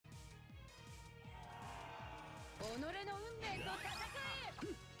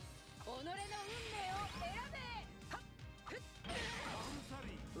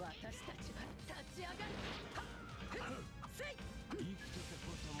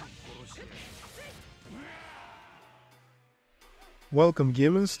Welcome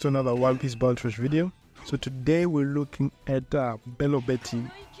gamers to another One Piece Bounty Rush video. So today we're looking at Belo Betty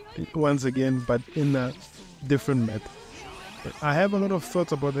once again, but in a different method. I have a lot of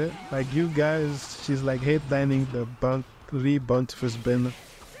thoughts about it. Like you guys, she's like headlining the Bounty First banner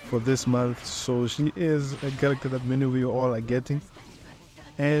for this month, so she is a character that many of you all are getting,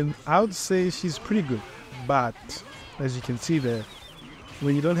 and I would say she's pretty good. But as you can see there,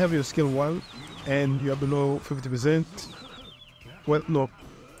 when you don't have your skill 1 and you are below 50%, well, no,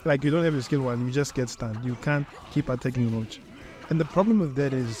 like you don't have your skill 1, you just get stunned. You can't keep attacking Roach. And the problem with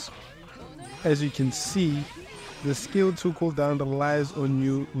that is, as you can see, the skill 2 cooldown relies on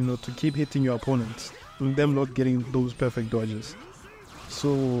you, to keep hitting your opponents and them not getting those perfect dodges.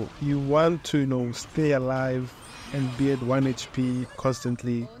 So you want to, stay alive and be at 1 HP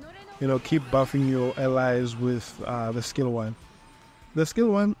constantly. Keep buffing your allies with the skill 1. The skill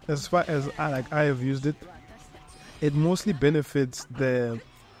 1, as far as I have used it, it mostly benefits the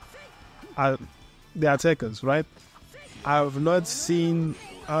attackers, right? I've not seen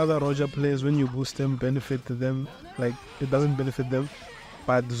other Roger players, when you boost them, benefit them. Like, it doesn't benefit them.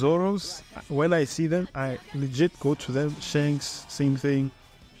 But Zoros, when I see them, I legit go to them. Shanks, same thing.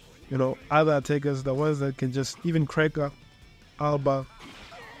 Other attackers, the ones that can just, even Cracker, Alba.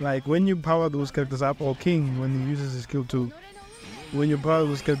 Like, when you power those characters up, or King, when he uses his skill 2, when you power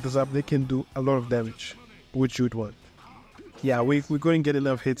those characters up, they can do a lot of damage, which you would want. Yeah, we couldn't get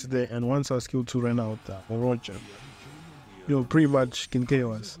enough hits there, and once our skill 2 ran out, Roger, pretty much can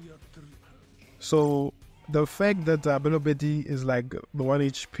KO us. So the fact that Belo Betty is like the 1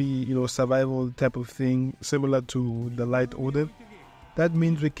 HP, survival type of thing, similar to the Light Order, that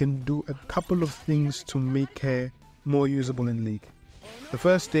means we can do a couple of things to make her more usable in League. The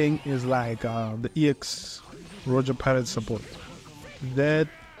first thing is like the EX Roger Pirate support. That,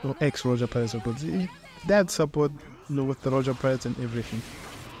 or X Roger Pirate support. That support, with the Roger Pirates and everything.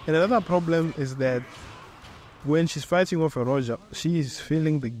 And another problem is that when she's fighting off a Roger, she is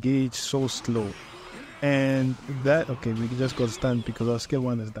feeling the gauge so slow. And that, okay, we just got stunned because our skill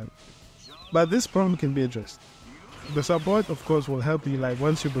 1 is done. But this problem can be addressed. The support, of course, will help you. Like,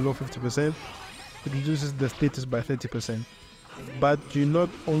 once you're below 50%, it reduces the status by 30%. But you're not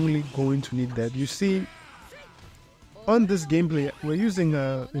only going to need that. You see, on this gameplay, we're using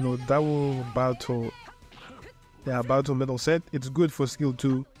a, double battle metal set. It's good for skill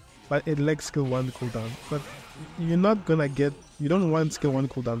 2, but it lacks skill 1 cooldown. But you're not gonna get, you don't want skill 1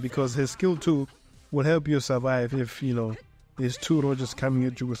 cooldown, because his skill 2 will help you survive if, there's 2 Rogers coming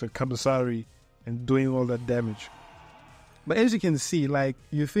at you with a Kabasari and doing all that damage. But as you can see, like,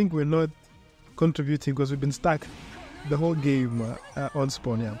 you think we're not contributing because we've been stuck the whole game on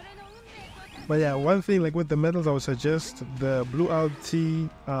spawn, yeah. But yeah, one thing, like with the medals, I would suggest the Blue LT,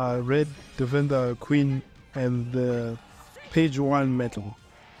 Red Defender Queen, and the page 1 metal.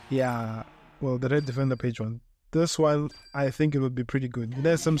 Yeah, well, the Red Defender page 1. This one, I think it would be pretty good.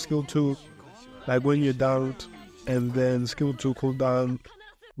 There's some skill 2, like when you're down, and then skill 2 cooldown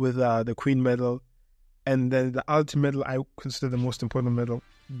with the Queen medal, and then the ultimate medal I consider the most important medal.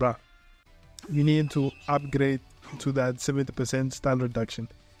 But you need to upgrade to that 70% stun reduction,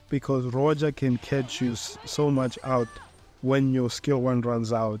 because Roger can catch you so much out when your skill 1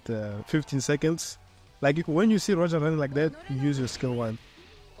 runs out. 15 seconds. Like, when you see Roger running like that, you use your skill 1.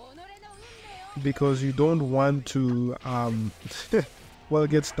 Because you don't want to,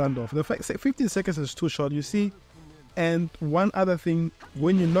 get stunned off. The fact, 15 seconds is too short, you see. And one other thing,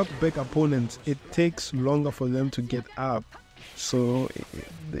 when you knock back opponents, it takes longer for them to get up. So,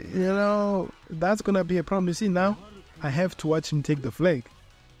 that's going to be a problem. You see, now, I have to watch him take the flag.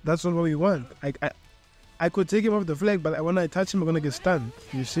 That's not what we want. I could take him off the flag, but when I touch him, I'm going to get stunned,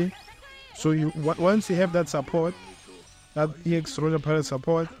 you see. So once you have that support, that EX Roger Pirate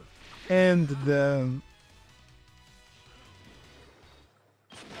support, and the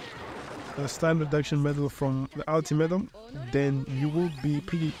stun reduction medal from the ultimate medal, then you will be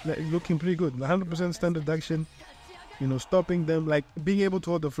looking pretty good. 100% stun reduction, stopping them, like being able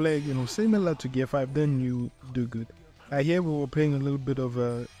to hold the flag, similar to Gear 5, then you do good. Here we were playing a little bit of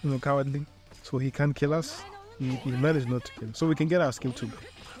cowardly, so he can't kill us. He managed not to kill us, so we can get our skill 2 back.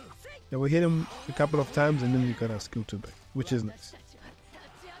 Yeah, we hit him a couple of times and then we got our skill 2 back, which is nice.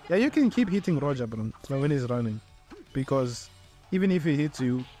 Yeah, you can keep hitting Roger, bro, when he's running, because even if he hits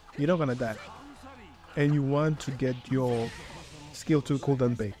you, you're not gonna die. And you want to get your skill 2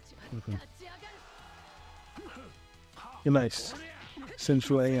 cooldown back. Nice.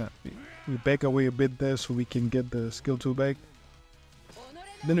 Central, yeah. We back away a bit there so we can get the skill 2 back.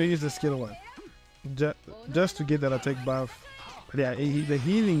 Then we use the skill 1. Just to get that attack buff. But yeah, the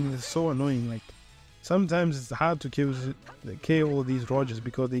healing is so annoying. Like, sometimes it's hard to KO all these Rogers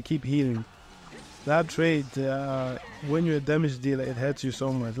because they keep healing. That trade, when you're a damage dealer, it hurts you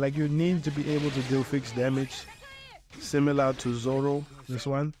so much. Like, you need to be able to deal fixed damage, similar to Zoro, this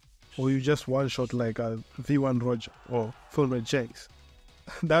one. Or you just one-shot like a V1 Roger or full red Shanks.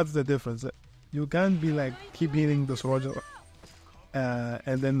 That's the difference. You can't be like, keep healing this Roger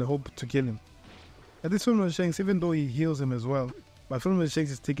and then hope to kill him. And this full red Shanks, even though he heals him as well, but full red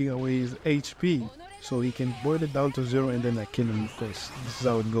Shanks is taking away his HP. So he can boil it down to 0 and then kill him, of course. This is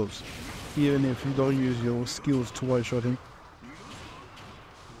how it goes. Even if you don't use your skills to one-shot him.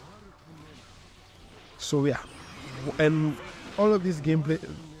 So yeah. And all of these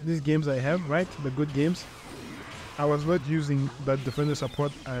games I have, right? The good games. I was not using that defender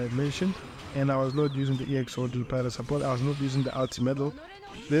support I mentioned. And I was not using the EX or the pilot support. I was not using the ultimate.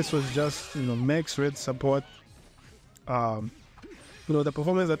 This was just, max red support. The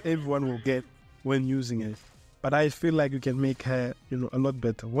performance that everyone will get when using it. But I feel like you can make her, a lot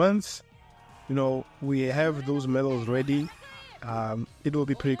better. Once, we have those medals ready, it will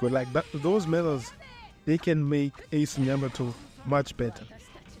be pretty good. Like those medals, they can make Ace and Yamato much better.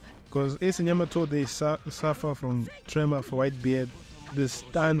 Because Ace and Yamato, they suffer from tremor for Whitebeard, the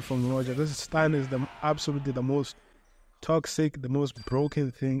stun from Roger. This stun is absolutely the most toxic, the most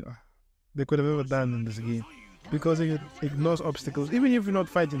broken thing they could have ever done in this game. Because it ignores obstacles. Even if you're not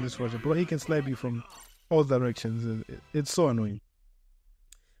fighting this Roger, bro, he can slap you from all directions. It's so annoying.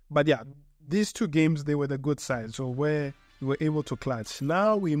 But yeah, these two games, they were the good side. So where we were able to clutch.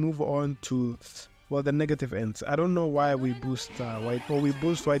 Now we move on to, the negative ends. I don't know why we boost we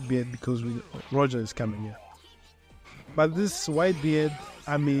boost Whitebeard because Roger is coming here. But this Whitebeard,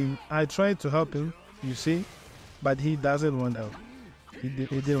 I tried to help him, you see, but he doesn't want help. He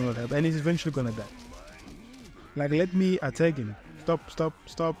didn't want help, and he's eventually gonna die. Like, let me attack him.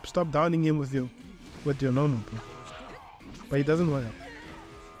 Stop downing him with your no-no, bro. But he doesn't want help.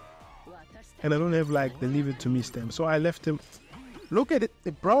 And I don't have the leave it to me stamp. So I left him. Look at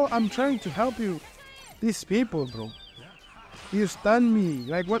it, bro. I'm trying to help you. These people, bro. You stun me.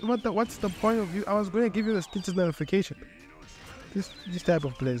 Like, what's the point of you? I was going to give you the status notification. This type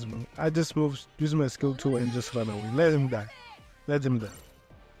of plays, bro. I just moved, use my skill 2 and just run away. Let him die.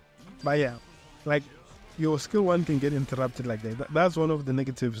 But yeah, your skill 1 can get interrupted like that. That's one of the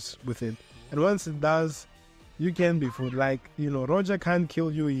negatives with it. And once it does, you can be fooled. Roger can't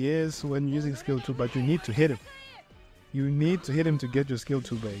kill you, yes, when using skill 2, but you need to hit him. You need to hit him to get your skill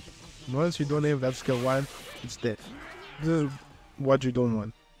 2 back. Once you don't have that skill 1, it's dead. This is what you don't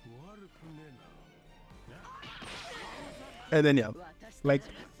want. And then yeah,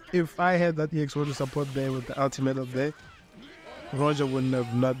 if I had that EX Roger support there with the ultimate up there, Roger wouldn't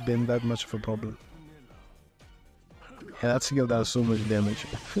have not been that much of a problem. Yeah, that skill does so much damage.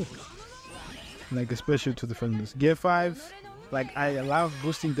 Especially to defenders. Gear 5, I love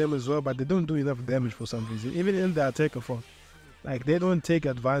boosting them as well, but they don't do enough damage for some reason. Even in the attacker form. They don't take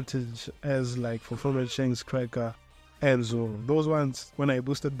advantage as for Fullmetal Shanks, Cracker, and Zoro. Those ones, when I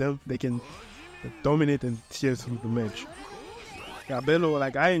boosted them, they can dominate and tear through the match. Yeah, Belo,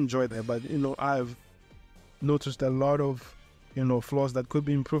 I enjoyed that, but I've noticed a lot of flaws that could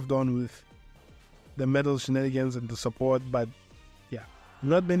be improved on with the medal shenanigans and the support. But yeah,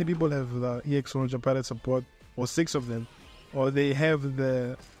 not many people have the EX Roger Pirate support, or 6 of them, or they have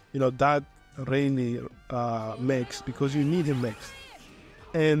the that Rayleigh max, because you need him max.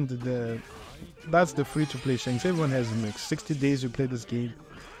 And that's the free-to-play Shanks. Everyone has a mix. 60 days you play this game,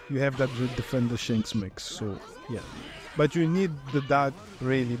 you have that good defender Shanks mix. So yeah, but you need the Dark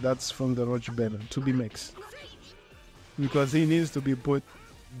Rayleigh, that's from the Roger banner, to be mixed, because he needs to be put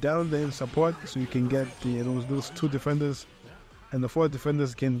down there in support so you can get those 2 defenders, and the 4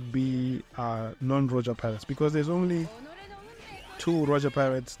 defenders can be non-Roger Pirates, because there's only 2 Roger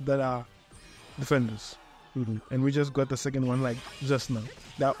Pirates that are defenders. And we just got the second one just now.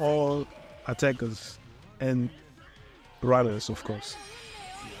 They're all attackers and runners, of course.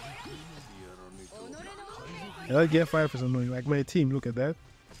 And that Gear 5 is annoying. My team, look at that.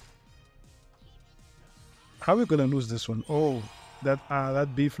 How are we gonna lose this one? Oh,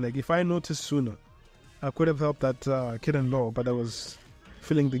 that beef leg. If I noticed sooner, I could have helped that kid in law, but I was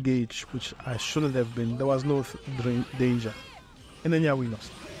filling the gauge, which I shouldn't have been. There was no danger. And then yeah, we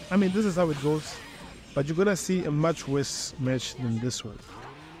lost. This is how it goes. But you're gonna see a much worse match than this one.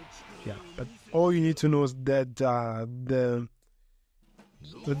 Yeah, but all you need to know is that the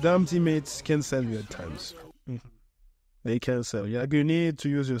dumb teammates can sell you at times. They cancel. Yeah, you need to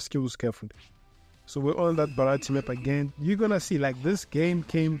use your skills carefully. So we're on that variety map again. You're gonna see like this game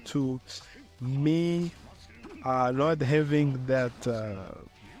came to me not having that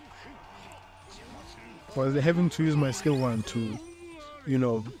was having to use my skill one to, you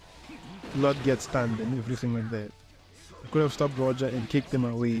know, not get stunned and everything like that. I could have stopped Roger and kicked them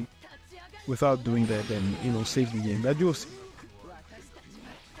away without doing that and, you know, save the game. But you'll see.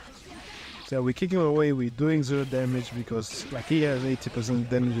 So we're kicking him away, we're doing 0 damage because like he has 80%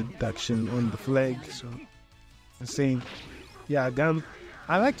 damage reduction on the flag. So I'm saying, yeah, gun.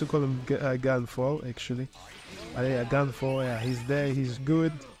 I like to call him Gunfall actually. But yeah, Gunfall, yeah, he's there, he's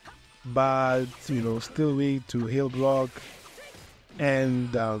good, but you know, still weak to heal block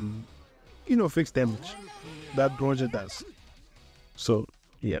and you know, fixed damage that Roger does. So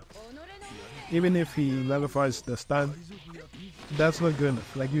yeah, even if he nullifies the stun, that's not good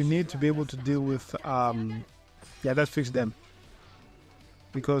enough. Like you need to be able to deal with yeah, that fixed damage,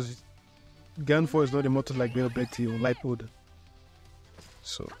 because Gunfall is not immortal like Belo Betty or Light Order.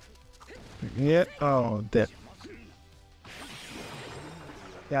 So yeah, oh damn.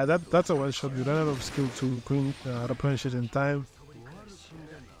 Yeah, that's a one shot. We ran out of skill to replenish it in time.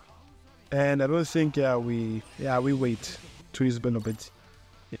 And I don't think we wait to use Belo Betty.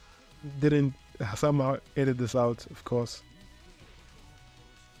 Didn't somehow edit this out, of course.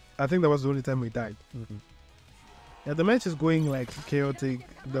 I think that was the only time we died. Yeah, the match is going like chaotic.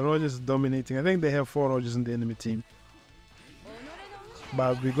 The Rogers is dominating. I think they have 4 Rogers in the enemy team.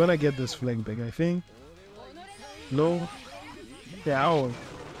 But we're gonna get this flag back, I think. No. Yeah, oh,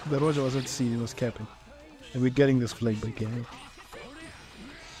 the Roger was at C, he was capping. And we're getting this flag back, yeah.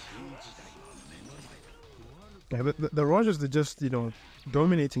 Yeah, but the Rogers, they're just, you know,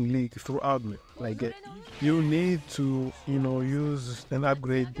 dominating league throughout me. Like, you need to, you know, use an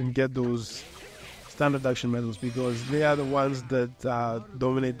upgrade and get those standard action medals because they are the ones that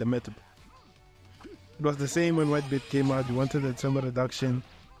dominate the meta. It was the same when Whitebeard came out. You wanted a thermal reduction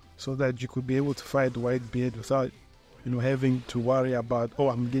so that you could be able to fight Whitebeard without, you know, having to worry about, oh,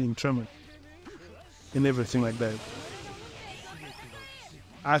 I'm getting tremor and everything like that.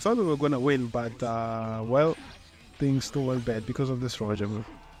 I thought we were going to win, but, well, things still went bad because of this Roger move.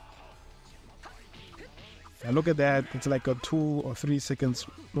 And look at that, it's like a 2 or 3 seconds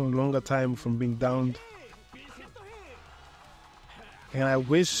longer time from being downed. And I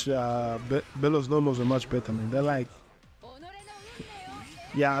wish Belo's normals were much better, man. They're like,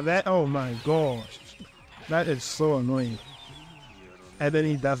 yeah, that, oh my gosh. That is so annoying. And then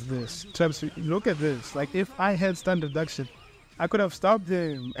he does this. Traps, look at this. Like, if I had stun reduction, I could have stopped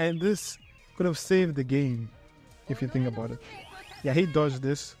him. And this could have saved the game, if you think about it. Yeah, he dodged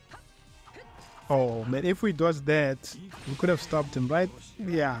this. Oh, man, if we dodged that, we could have stopped him, right?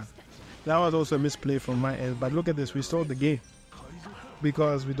 Yeah. That was also a misplay from my end. But look at this. We stole the game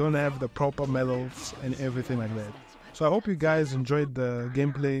because we don't have the proper medals and everything like that. So I hope you guys enjoyed the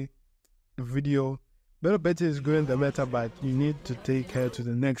gameplay, the video. Belo Betty is good in the meta, but you need to take her to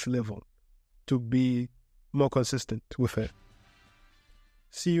the next level to be more consistent with her.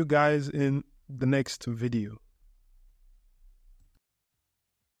 See you guys in the next video.